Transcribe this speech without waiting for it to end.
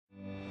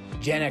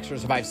Gen Xers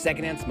survived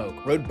secondhand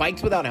smoke, rode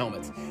bikes without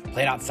helmets,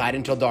 played outside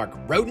until dark,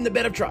 rode in the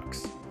bed of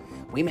trucks.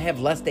 We may have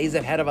less days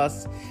ahead of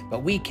us,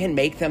 but we can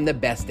make them the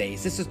best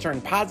days. This has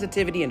turned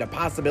positivity into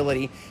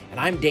possibility,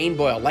 and I'm Dane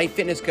Boyle, life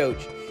fitness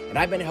coach, and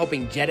I've been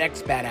helping Gen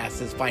X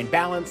badasses find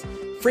balance,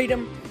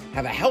 freedom,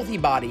 have a healthy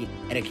body,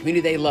 and a community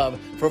they love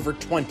for over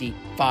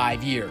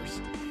 25 years.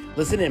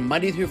 Listen in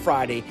Monday through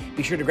Friday.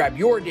 Be sure to grab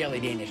your Daily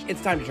Danish.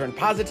 It's time to turn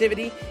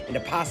positivity into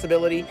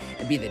possibility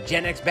and be the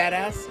Gen X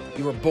badass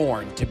you were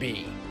born to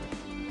be.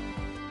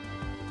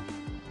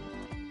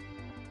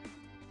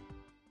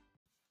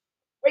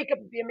 Wake up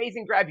and be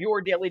amazing. Grab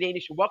your Daily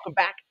Danish and welcome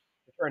back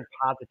to turn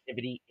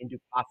positivity into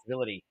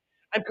possibility.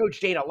 I'm Coach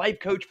Dane, a life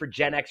coach for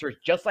Gen Xers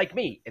just like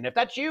me. And if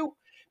that's you,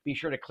 be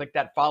sure to click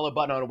that follow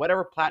button on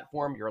whatever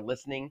platform you're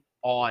listening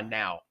on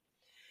now.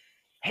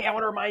 Hey, I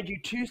want to remind you,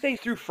 Tuesdays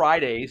through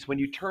Fridays, when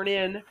you turn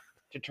in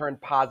to turn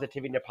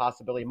positivity into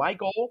possibility, my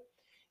goal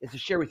is to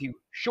share with you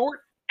short,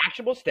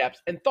 actionable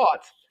steps and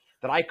thoughts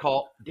that I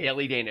call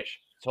Daily Danish.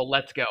 So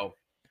let's go.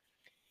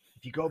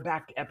 If you go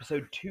back to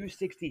episode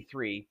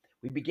 263,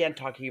 we began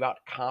talking about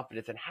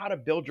confidence and how to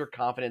build your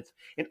confidence.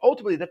 And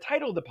ultimately, the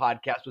title of the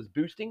podcast was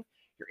Boosting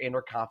Your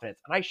Inner Confidence.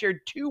 And I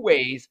shared 2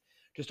 ways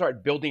to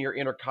start building your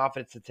inner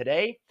confidence. And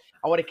today,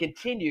 I want to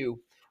continue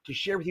to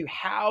share with you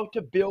how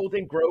to build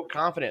and grow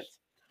confidence.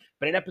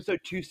 But in episode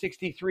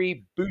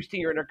 263,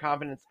 Boosting Your Inner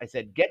Confidence, I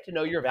said, get to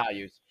know your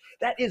values.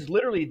 That is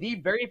literally the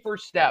very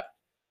first step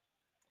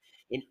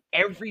in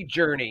every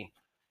journey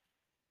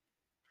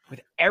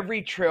with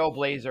every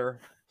trailblazer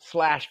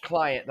 /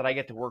 client that I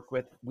get to work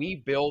with.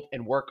 We build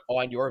and work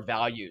on your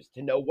values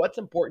to know what's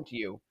important to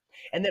you.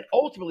 And then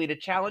ultimately to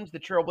challenge the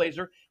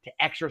trailblazer to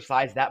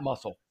exercise that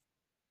muscle.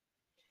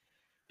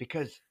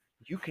 Because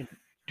you can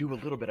do a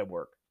little bit of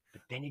work,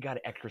 but then you got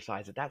to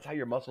exercise it. That's how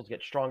your muscles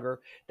get stronger.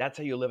 That's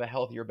how you live a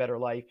healthier, better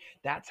life.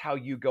 That's how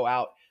you go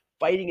out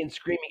fighting and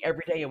screaming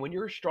every day. And when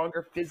you're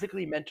stronger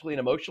physically, mentally,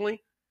 and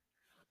emotionally,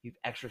 you've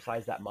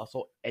exercised that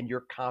muscle and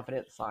your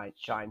confidence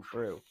shine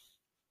through.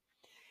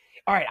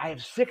 All right, I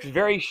have 6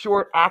 very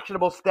short,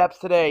 actionable steps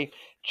today.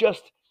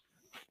 Just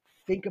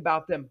think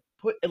about them.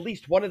 Put at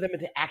least one of them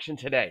into action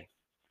today.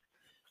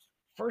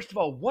 First of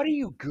all, what are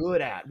you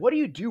good at? What do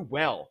you do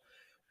well?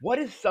 What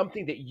is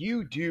something that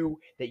you do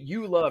that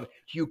you love?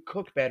 Do you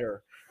cook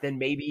better than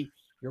maybe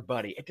your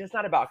buddy? It's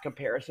not about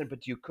comparison,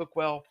 but do you cook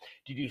well?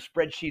 Do you do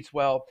spreadsheets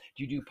well?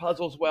 Do you do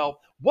puzzles well?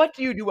 What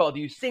do you do well? Do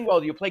you sing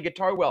well? Do you play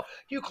guitar well?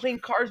 Do you clean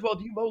cars well?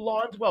 Do you mow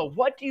lawns well?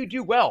 What do you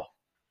do well?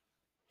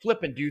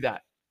 Flip and do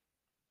that.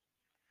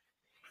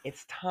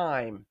 It's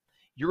time.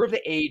 You're of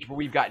the age where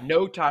we've got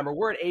no time, or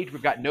we're at age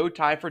we've got no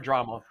time for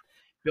drama.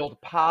 Build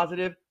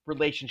positive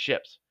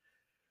relationships.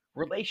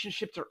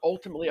 Relationships are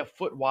ultimately a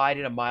foot wide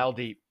and a mile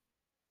deep.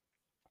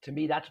 To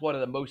me, that's one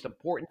of the most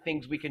important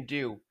things we can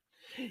do,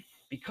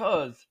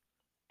 because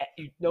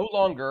no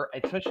longer,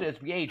 especially as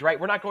we age, right?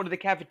 We're not going to the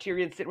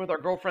cafeteria and sitting with our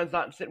girlfriends,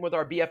 not sitting with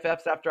our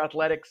BFFs after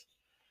athletics.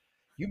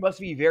 You must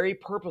be very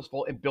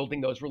purposeful in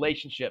building those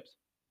relationships.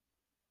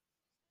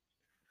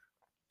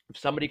 If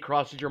somebody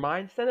crosses your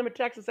mind, send them a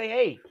text and say,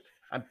 hey,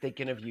 I'm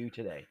thinking of you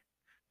today.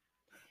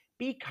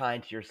 Be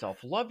kind to yourself.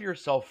 Love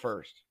yourself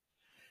first.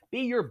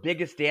 Be your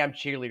biggest damn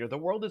cheerleader. The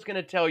world is going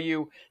to tell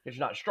you that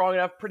you're not strong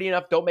enough, pretty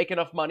enough, don't make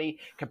enough money.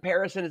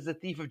 Comparison is the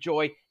thief of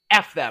joy.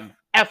 F them.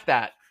 F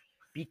that.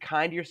 Be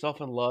kind to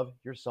yourself and love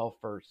yourself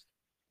first.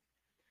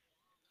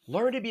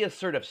 Learn to be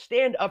assertive.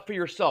 Stand up for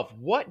yourself.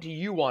 What do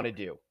you want to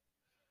do?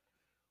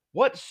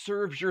 What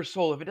serves your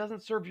soul? If it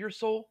doesn't serve your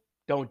soul,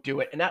 don't do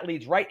it. And that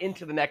leads right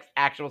into the next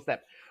actionable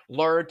step.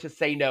 Learn to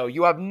say no.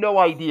 You have no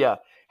idea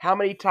how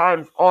many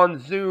times on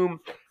Zoom,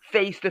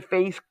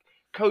 face-to-face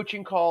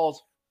coaching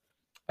calls,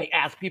 I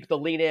ask people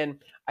to lean in.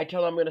 I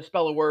tell them I'm going to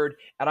spell a word,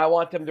 and I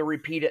want them to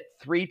repeat it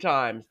 3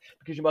 times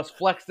because you must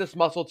flex this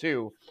muscle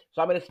too.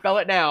 So I'm going to spell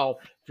it now.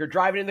 If you're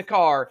driving in the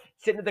car,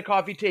 sitting at the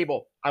coffee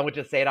table, I want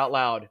you to say it out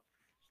loud.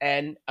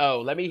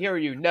 N-O. Let me hear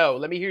you. No.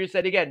 Let me hear you say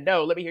it again.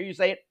 No. Let me hear you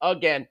say it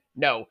again.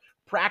 No.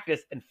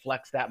 Practice and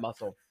flex that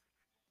muscle.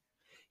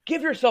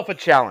 Give yourself a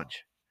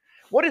challenge.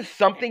 What is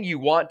something you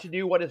want to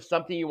do? What is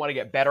something you want to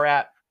get better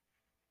at?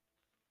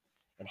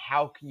 And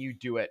how can you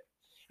do it?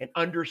 And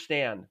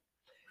understand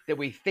that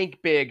we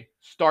think big,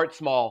 start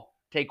small,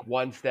 take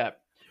 1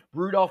 step.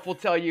 Rudolph will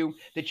tell you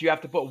that you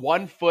have to put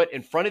 1 foot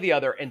in front of the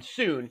other, and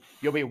soon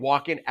you'll be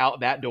walking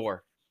out that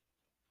door.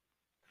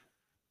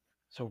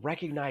 So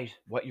recognize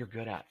what you're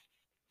good at.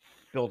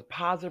 Build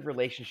positive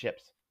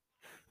relationships.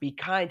 Be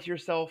kind to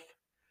yourself.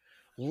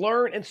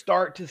 Learn and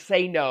start to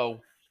say no,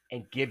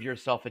 and give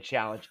yourself a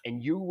challenge.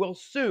 And you will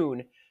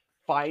soon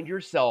find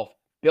yourself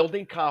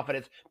building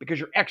confidence because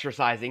you're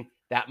exercising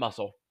that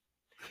muscle.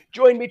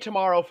 Join me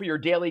tomorrow for your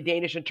Daily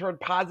Danish and turn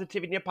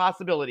positivity into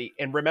possibility.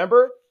 And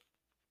remember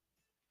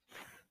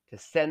to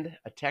send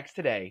a text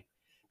today.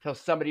 Tell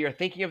somebody you're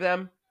thinking of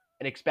them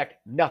and expect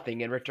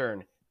nothing in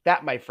return.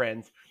 That, my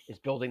friends, is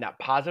building that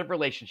positive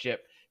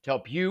relationship to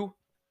help you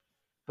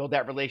build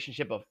that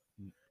relationship of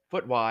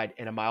foot wide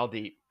and a mile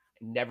deep.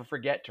 And never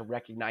forget to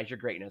recognize your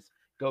greatness.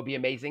 Go be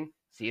amazing.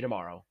 See you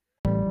tomorrow.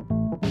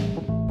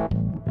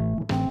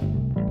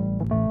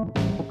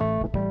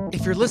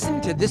 If you're listening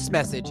to this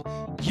message,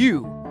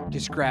 you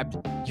just grabbed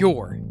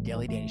your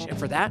Daily Danish. And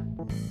for that,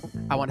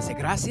 I want to say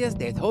gracias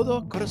de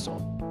todo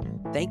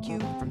corazón. Thank you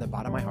from the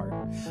bottom of my heart.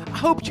 I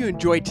hope you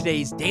enjoyed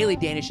today's Daily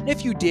Danish. And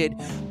if you did,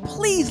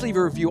 please leave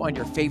a review on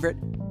your favorite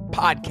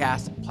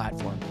podcast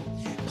platform.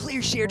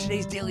 Please share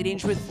today's Daily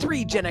Danish with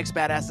 3 Gen X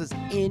badasses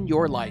in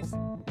your life.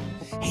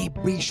 Hey,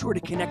 be sure to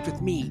connect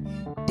with me,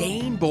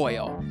 Dane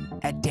Boyle,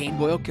 at Dane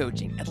Boyle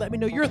Coaching, and let me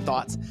know your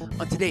thoughts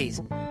on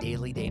today's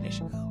Daily Danish.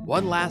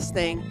 One last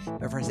thing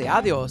before I say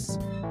adios,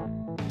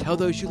 tell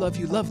those you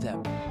love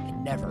them,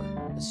 and never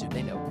assume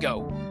they know.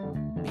 Go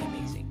be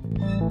amazing.